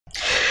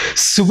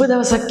සුබ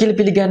දවසක් කියලා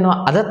පිළිගන්නවා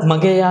අදත්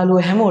මගේ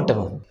යාළුවෝ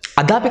හැමෝටම.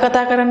 අද අපි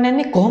කතා කරන්න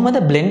යන්නේ කොහොමද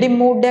බ්ලෙන්ඩින්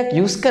මෝඩ් එකක්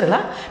යූස්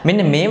කරලා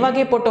මෙන්න මේ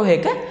වගේ ෆොටෝ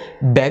එක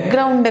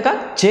බෑග්ග්‍රවුන්ඩ් එකක්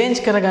චේන්ජ්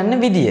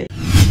කරගන්න විදිය.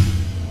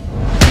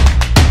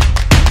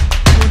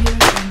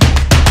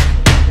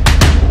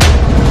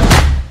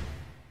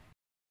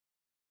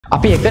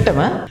 අපි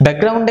එකටම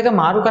බෑග්ග්‍රවුන්ඩ් එක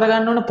මාරු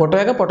කරගන්න ඕන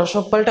ෆොටෝ එක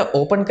Photoshop වලට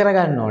ඕපන්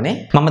කරගන්න ඕනේ.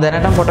 මම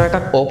දැනටම ෆොටෝ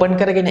එකක් ඕපන්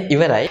කරගෙන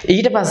ඉවරයි.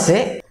 ඊට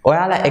පස්සේ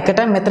ඔයාලා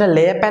එකටම මෙතන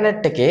layer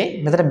palette එකේ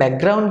මෙතන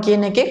background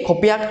කියන එකේ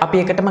කොපියක්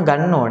අපි එකටම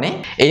ගන්න ඕනේ.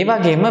 ඒ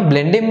වගේම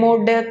blending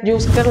mode එකක්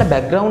use කරලා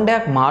background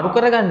එකක් මාරු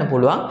කරගන්න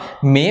පුළුවන්.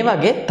 මේ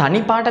වගේ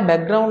තනි පාට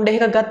background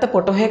එකක ගත්ත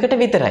ෆොටෝ එකකට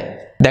විතරයි.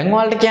 දැන්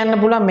ඔයාලට කියන්න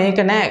පුළුවන් මේක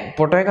නෑ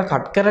ෆොටෝ එක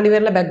කට් කරලා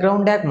ඉවරලා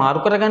background එකක්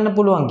මාරු කරගන්න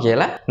පුළුවන්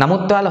කියලා.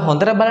 නමුත් ඔයාලා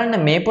හොඳට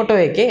බලන්න මේ ෆොටෝ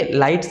එකේ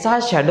light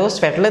සහ shadows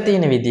වැටලා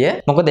තියෙන විදිය.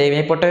 මොකද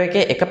මේ ෆොටෝ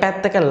එකේ එක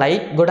පැත්තක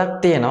light ගොඩක්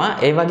තියෙනවා.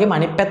 ඒ වගේම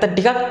අනිත් පැත්ත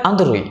ටිකක්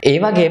අඳුරුයි. ඒ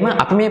වගේම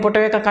අපි මේ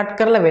ෆොටෝ එක කට්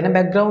කරලා වෙන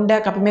background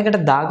එකක් අපි මේකට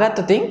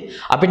දාගත්තොත්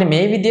අපිට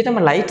මේ විදියටම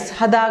lights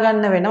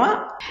හදාගන්න වෙනවා.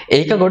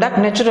 ඒක ගොඩක්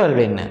natural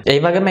වෙන්න. ඒ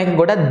වගේම මේක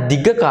ගොඩක්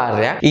දිග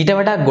කාර්යයක්. ඊට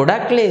වඩා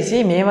ගොඩක්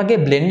ලේසි මේ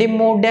වගේ blending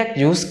mode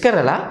එකක් use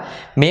කරලා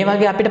මේ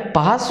වගේ අපිට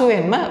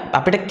පහසුවෙන්ම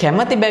අපිට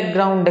කැමති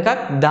background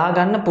එකක්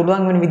දාගන්න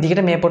පුළුවන් වෙන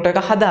විදිහකට මේ ෆොටෝ එක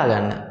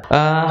හදාගන්න.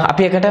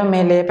 අපි එකට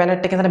මේ layer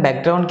palette එකේ තියෙන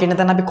background කියන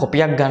තැන අපි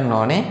කොපියක් ගන්න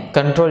ඕනේ.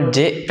 Ctrl J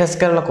press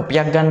කරලා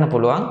කොපියක් ගන්න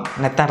පුළුවන්.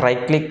 නැත්නම්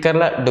right click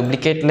කරලා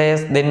duplicate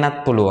layers දෙන්නත්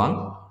පුළුවන්.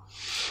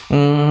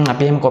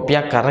 අපි එහෙම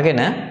කොපියක්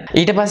අරගෙන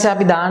ඊට පස්සේ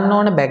අපි දාන්න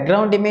ඕන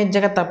background image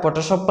එකත් අපි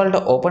Photoshop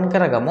වලට open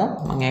කරගමු.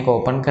 මම ඒක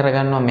open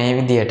කරගන්නවා මේ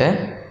විදිහට.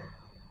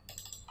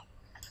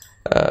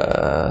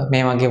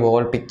 මේ වගේ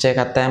wall picture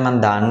එකක් තමයි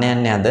මම දාන්න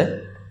යන්නේ අද.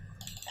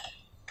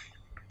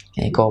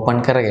 ඒක open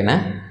කරගෙන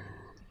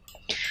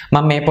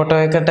මම මේ ෆොටෝ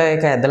එකට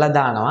ඒක ඇදලා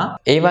දානවා.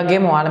 ඒ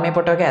වගේම ඔයාලා මේ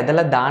ෆොටෝ එක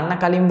ඇදලා දාන්න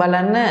කලින්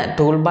බලන්න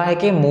tool bar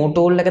එකේ move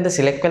tool එකද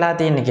select වෙලා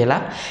තියෙන්නේ කියලා.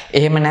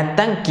 එහෙම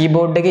නැත්නම්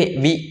keyboard එකේ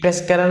V press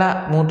කරලා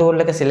move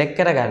tool එක select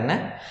කරගන්න.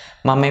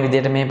 මම මේ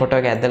විදිහට මේ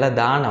ෆොටෝ එක ඇදලා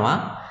දානවා.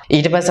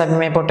 ඊට පස්සේ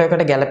අපි මේ ෆොටෝ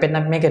එකට ගැලපෙන්න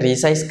අපි මේක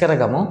resize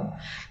කරගමු.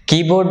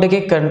 keyboard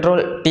එකේ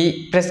Ctrl T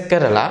press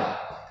කරලා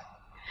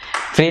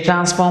free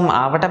transform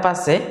ආවට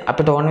පස්සේ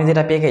අපිට ඕන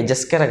විදිහට අපි ඒක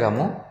adjust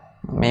කරගමු.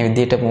 මේ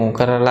විදිහට move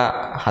කරලා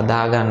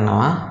හදා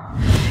ගන්නවා.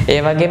 ඒ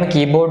වගේම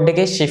keyboard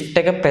එකේ shift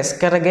එක press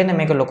කරගෙන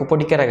මේක ලොකු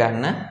පොඩි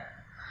කරගන්න.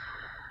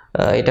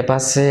 ඊට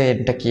පස්සේ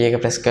enter key එක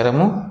press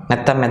කරමු.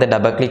 නැත්නම් මැද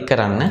double click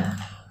කරන්න.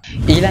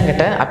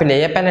 ඊළඟට අපි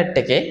layer palette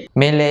එකේ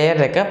මේ layer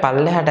එක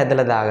පල්ලෙහාට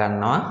ඇදලා දා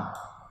ගන්නවා.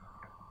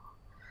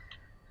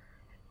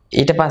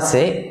 ඊට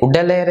පස්සේ උඩ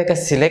layer එක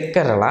select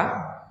කරලා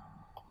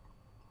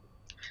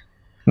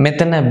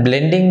මෙතන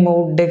blending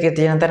mode එකේ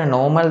තියෙන තැන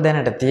normal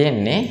දැනට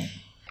තියෙන්නේ.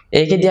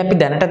 ඒකෙදි අපි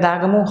දැනට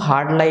දාගමු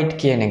hard light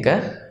කියන එක.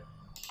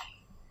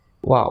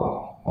 wow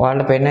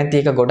ඔයාලට පේන්නේ නැති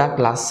එක ගොඩක්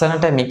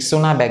ලස්සනට mix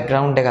වුණා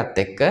background එකත්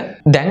එක්ක.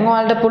 දැන්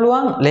ඔයාලට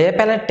පුළුවන් layer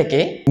palette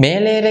එකේ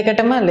මේ layer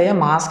එකටම layer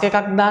mask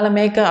එකක් දාලා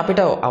මේක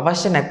අපිට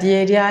අවශ්‍ය නැති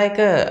area එක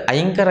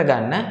අයින්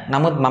කරගන්න.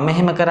 නමුත් මම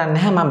එහෙම කරන්නේ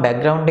නැහැ. මම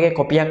background එකේ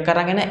කොපියක්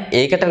අරගෙන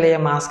ඒකට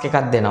layer mask එකක්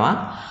දෙනවා.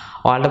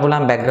 ඔයාලට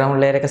පුළුවන් background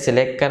layer එක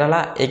select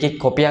කරලා ඒකේ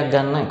කොපියක්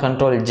ගන්න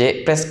Ctrl J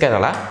press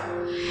කරලා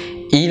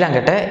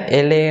ඊළඟට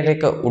ඒ layer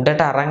එක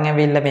උඩට අරන්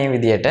ඇවිල්ලා මේ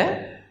විදියට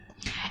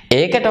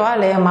ඒකට ඔයා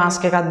layer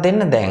mask එකක්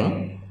දෙන්න. දැන්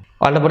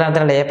ඔයාලට පුළුවන්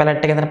අතන layer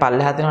palette එකේ තියෙන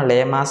පල්ලෙහා තියෙන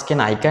layer mask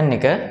කියන icon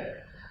එක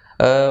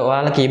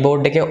ඔයාලා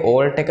keyboard එකේ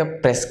alt එක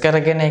press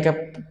කරගෙන ඒක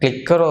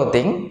click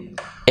කරොත්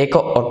ඒක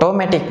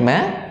automaticම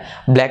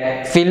black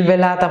fill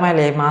වෙලා තමයි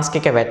layer mask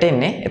එක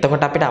වැටෙන්නේ.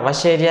 එතකොට අපිට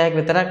අවශ්‍ය area එක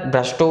විතරක්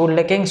brush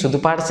tool එකෙන් සුදු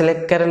පාට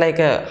select කරලා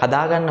ඒක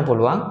හදා ගන්න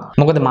පුළුවන්.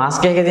 මොකද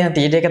mask එකේ තියෙන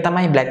තීඩ එක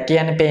තමයි black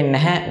කියන්නේ පේන්නේ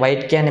නැහැ,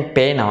 white කියන්නේ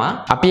පේනවා.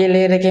 අපි මේ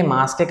layer එකේ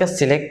mask එක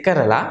select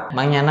කරලා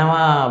මම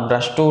යනවා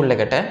brush tool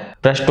එකට.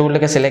 brush tool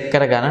එක select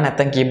කරගන්න.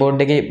 නැත්නම්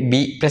keyboard එකේ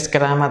B press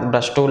කරාම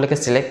brush tool එක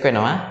select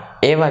වෙනවා.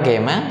 ඒ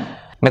වගේම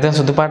මෙතන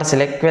සුදු පාට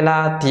select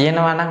වෙලා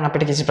තියෙනවා නම්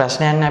අපිට කිසි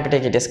ප්‍රශ්නයක් නැහැ. අපිට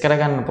ඒක adjust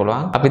කරගන්න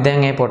පුළුවන්. අපි දැන්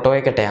මේ ෆොටෝ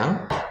එකට යන්.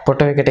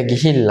 ෆොටෝ එකට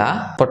ගිහිල්ලා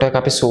ෆොටෝ එක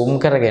අපි zoom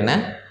කරගෙන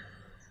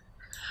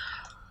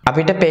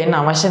අපිට පේන්න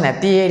අවශ්‍ය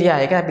නැති area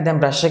එක අපි දැන්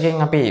brush එකෙන්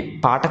අපි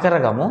පාට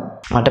කරගමු.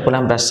 මට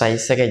පුළුවන් brush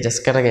size එක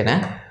adjust කරගෙන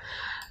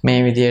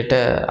මේ විදියට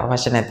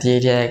අවශ්‍ය නැති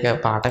area එක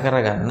පාට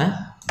කරගන්න.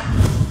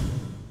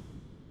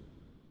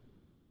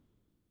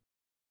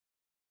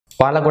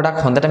 ඔයාලා ගොඩක්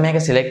හොඳට මේක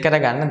select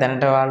කරගන්න.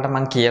 දැනට ඔයාලට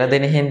මම කියලා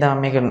දෙන හින්දා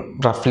මම මේක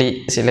roughly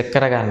select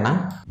කරගන්නම්.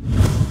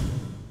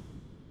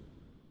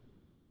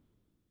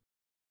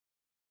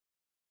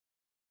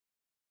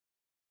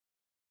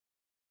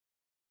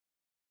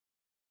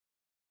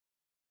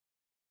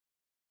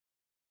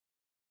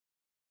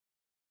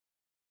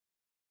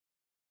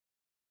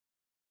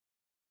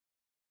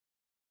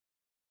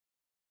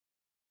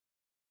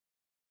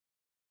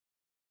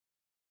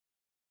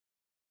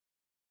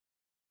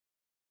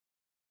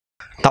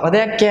 තව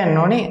දෙයක් කියන්න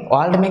ඕනේ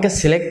ඔයාලට මේක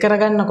select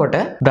කරගන්නකොට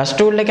brush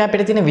tool එකේ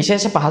අපිට තියෙන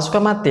විශේෂ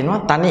පහසුකමක් තියෙනවා.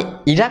 තනි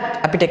ඉරක්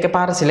අපිට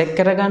එකපාර select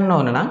කරගන්න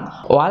ඕන නම්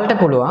ඔයාලට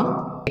පුළුවන්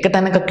එක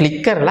තැනක click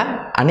කරලා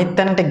අනිත්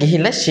තැනට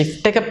ගිහිල්ලා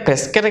shift එක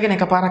press කරගෙන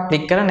එකපාරක්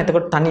click කරන්න.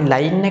 එතකොට තනි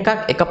line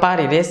එකක් එකපාර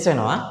erase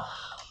වෙනවා.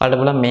 ඔයාලට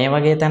පුළුවන් මේ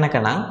වගේ තැනක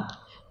නම්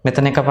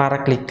මෙතන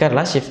එකපාරක් ක්ලික්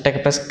කරලා shift එක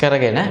press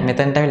කරගෙන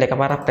මෙතනට ඇවිල්ලා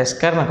එකපාරක් press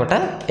කරනකොට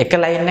එක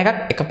line එකක්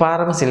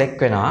එකපාරම select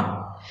වෙනවා.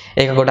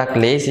 ඒක ගොඩක්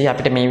ලේසි.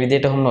 අපිට මේ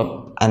විදිහට ඔහොම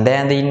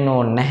ඇඳ ඉන්න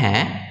ඕනේ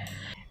නැහැ.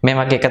 මේ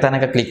වගේ එක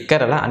තැනක ක්ලික්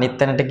කරලා අනිත්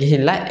තැනට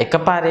ගිහිල්ලා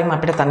එකපාරෙම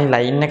අපිට තනි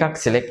line එකක්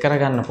select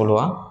කරගන්න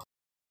පුළුවන්.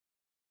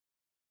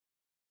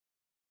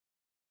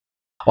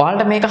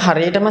 ඔයාලට මේක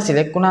හරියටම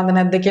select වුණාද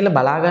නැද්ද කියලා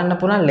බලා ගන්න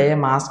පුළුවන් layer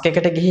mask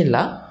එකට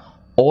ගිහිල්ලා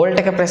alt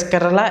එක press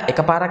කරලා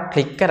එකපාරක්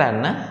click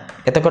කරන්න.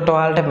 එතකොට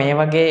ඔයාලට මේ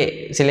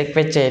වගේ select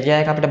වෙච්ච area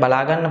එක අපිට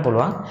බලා ගන්න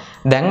පුළුවන්.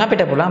 දැන්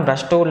අපිට පුළුවන්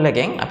brush tool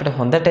එකෙන් අපිට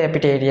හොඳට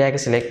අපිට area එක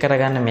select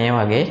කරගන්න මේ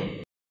වගේ.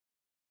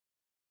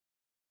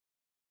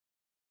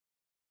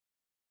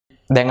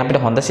 දැන්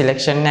අපිට හොඳ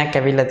selection එකක්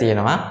ඇවිල්ලා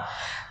තියෙනවා.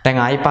 දැන්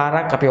ආයි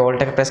පාරක් අපි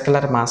alt එක press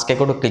කරලා mask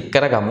එක උඩ click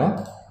කරගමු.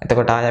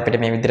 එතකොට ආයි අපිට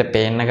මේ විදිහට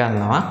පේන්න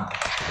ගන්නවා.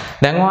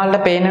 දැන්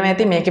ඔයාලට පේනවා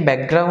ඇති මේකේ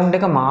background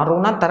එක මාරු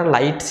වුණත් අර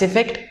lights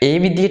effect ඒ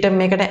විදිහට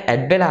මේකට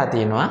add වෙලා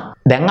තියෙනවා.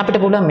 දැන් අපිට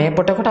පුළුවන් මේ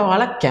පොටකට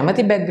ඔයාලා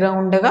කැමති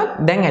background එකක්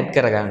දැන් add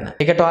කරගන්න.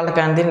 ඒකට ඔයාලා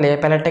කරන්න තියෙන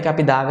layer palette එක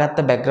අපි දාගත්ත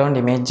background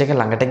image එක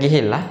ළඟට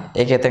ගිහිල්ලා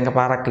ඒක එතනක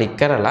පාරක් click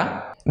කරලා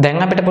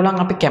දැන් අපිට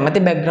පුළුවන් අපි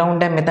කැමති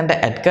background එකක් මෙතනට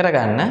add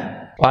කරගන්න.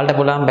 ඔයාලට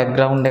පුළුවන්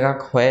background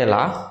එකක්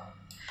හොයලා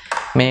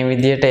මේ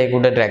විදිහට ඒක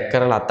උඩ drag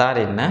කරලා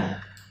අතාරින්න.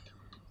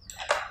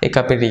 ඒක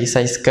අපි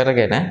resize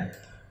කරගෙන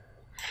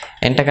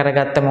enter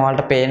කරගත්තම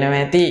ඔයාලට පේනවා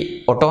ඇති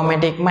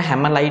ඔටෝමැටික්ම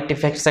හැම light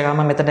effects එකම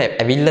මෙතන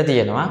ඇවිල්ලා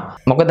තියෙනවා.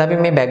 මොකද අපි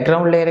මේ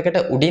background layer එකට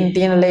උඩින්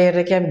තියෙන layer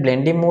එකේ අපි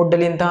blending mode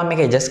වලින් තමයි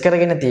මේක adjust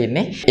කරගෙන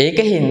තියෙන්නේ.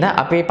 ඒකින්ද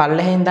අපි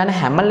පල්ලෙහින් දාන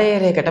හැම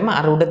layer එකටම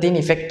අර උඩ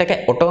තියෙන effect එක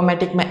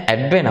ඔටෝමැටික්ම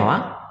add වෙනවා.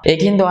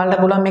 ඒකින්ද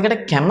ඔයාලට පුළුවන්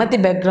මේකට කැමති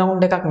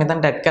background එකක්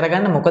මෙතනට add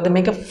කරගන්න. මොකද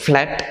මේක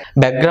flat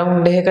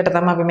background එකකට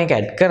තමයි අපි මේක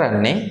add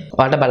කරන්නේ.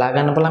 ඔයාලට බලා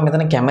ගන්න පුළුවන්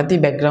මෙතන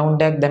කැමති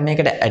background එකක් දැන්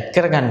මේකට add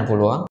කරගන්න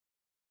පුළුවන්.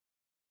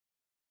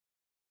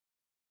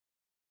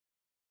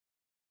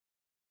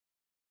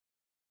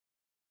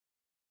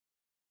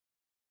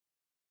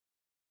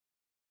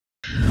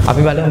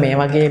 අපි බලමු මේ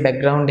වගේ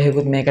background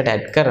එකකුත් මේකට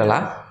add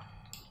කරලා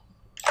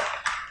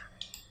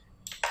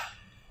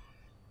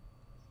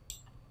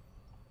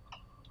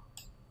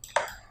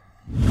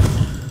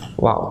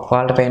wow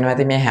ඔයාලට පේනවා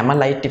ඇති මේ හැම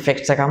light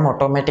effects එකම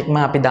automaticම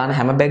අපි දාන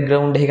හැම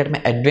background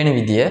එකකටම add වෙන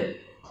විදිය.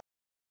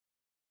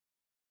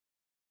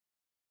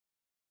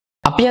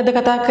 අපි අද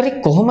කතා කරේ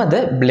කොහොමද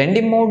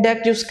blending mode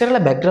එකක් use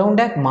කරලා background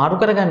එකක් මාරු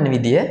කරගන්න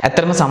විදිය.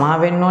 ඇත්තටම සමා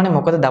වෙන්න ඕනේ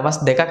මොකද දවස්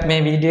දෙකක් මේ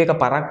වීඩියෝ එක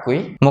පරක්කුයි.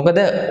 මොකද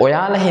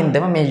ඔයාලා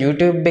හින්දම මේ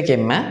YouTube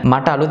එකෙන්ම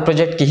මට අලුත්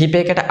project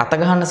කිහිපයකට අත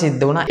ගහන්න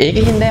සිද්ධ වුණා.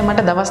 ඒකෙන් හින්දා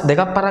මට දවස්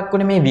දෙකක්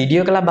පරක්කුනේ මේ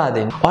වීඩියෝ එක ලබා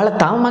දෙන්න. ඔයාලා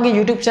තාම මගේ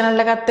YouTube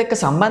channel එකත් එක්ක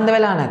සම්බන්ධ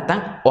වෙලා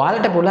නැත්නම්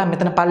ඔයාලට පුළුවන්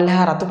මෙතන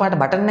පල්ලෙහා රතු පාට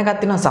බටන්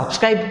එකක් තියෙනවා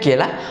subscribe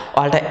කියලා.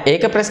 ඔයාලට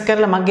ඒක press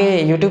කරලා මගේ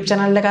YouTube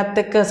channel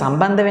එකත් එක්ක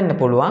සම්බන්ධ වෙන්න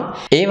පුළුවන්.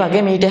 ඒ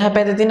වගේම ඊට එහා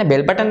පැත්තේ තියෙන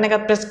bell button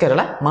එකත් press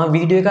කරලා මම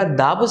වීඩියෝ එකක්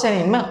දාපු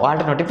සැනින්ම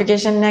ඔයාලට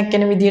notification එකක්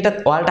එන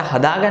විදිහටත් ඔයාලට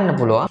හදාගන්න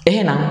පුළුවන්.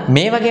 එහෙනම්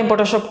මේ වගේ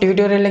Photoshop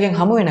tutorial එකෙන්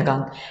හමු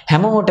වෙනකන්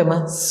හැමෝටම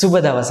සුබ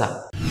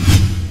දවසක්.